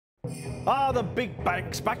The big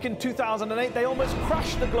banks. Back in 2008, they almost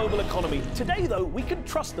crashed the global economy. Today, though, we can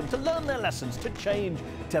trust them to learn their lessons, to change,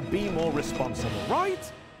 to be more responsible,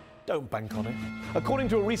 right? Don't bank on it. According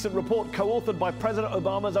to a recent report co-authored by President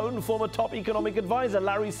Obama's own former top economic advisor,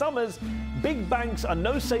 Larry Summers, big banks are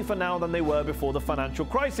no safer now than they were before the financial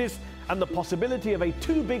crisis, and the possibility of a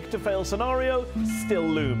too-big-to-fail scenario still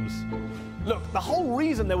looms. Look, the whole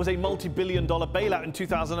reason there was a multi-billion-dollar bailout in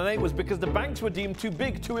 2008 was because the banks were deemed too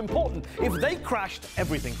big, too important. If they crashed,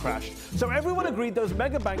 everything crashed. So everyone agreed those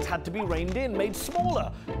mega banks had to be reined in, made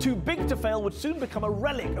smaller. Too big to fail would soon become a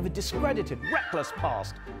relic of a discredited, reckless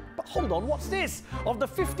past. But hold on, what's this? Of the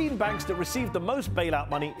 15 banks that received the most bailout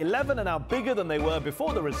money, 11 are now bigger than they were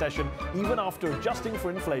before the recession, even after adjusting for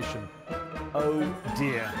inflation. Oh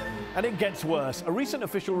dear. And it gets worse. A recent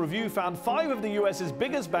official review found 5 of the US's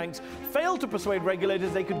biggest banks failed to persuade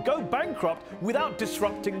regulators they could go bankrupt without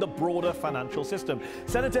disrupting the broader financial system.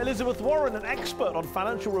 Senator Elizabeth Warren, an expert on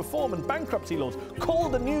financial reform and bankruptcy laws,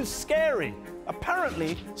 called the news scary.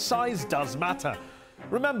 Apparently, size does matter.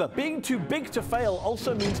 Remember, being too big to fail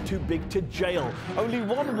also means too big to jail. Only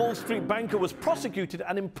one Wall Street banker was prosecuted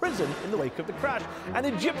and imprisoned in the wake of the crash, an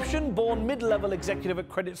Egyptian-born mid-level executive at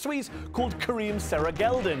Credit Suisse called Kareem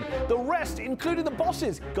Serageldin. The rest, including the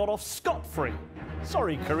bosses, got off scot-free.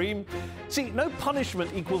 Sorry, Kareem. See, no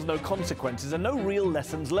punishment equals no consequences and no real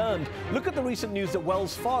lessons learned. Look at the recent news that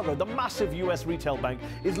Wells Fargo, the massive US retail bank,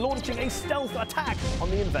 is launching a stealth attack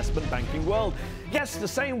on the investment banking world. Yes, the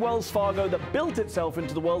same Wells Fargo that built itself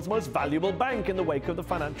into the world's most valuable bank in the wake of the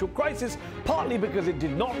financial crisis, partly because it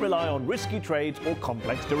did not rely on risky trades or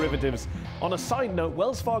complex derivatives. On a side note,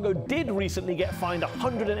 Wells Fargo did recently get fined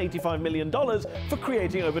 $185 million for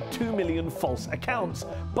creating over 2 million false accounts.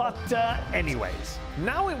 But anyways.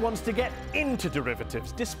 Now it wants to get into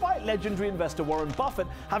derivatives, despite legendary investor Warren Buffett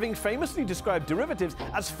having famously described derivatives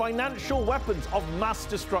as financial weapons of mass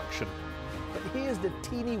destruction. But here's the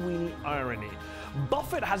teeny-weeny irony.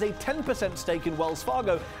 Buffett has a 10% stake in Wells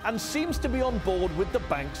Fargo and seems to be on board with the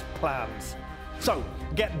bank's plans. So,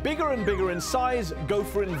 get bigger and bigger in size, go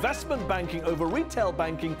for investment banking over retail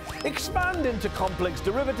banking, expand into complex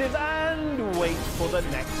derivatives, and wait for the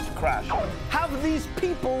next crash. Have these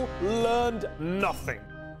people learned nothing?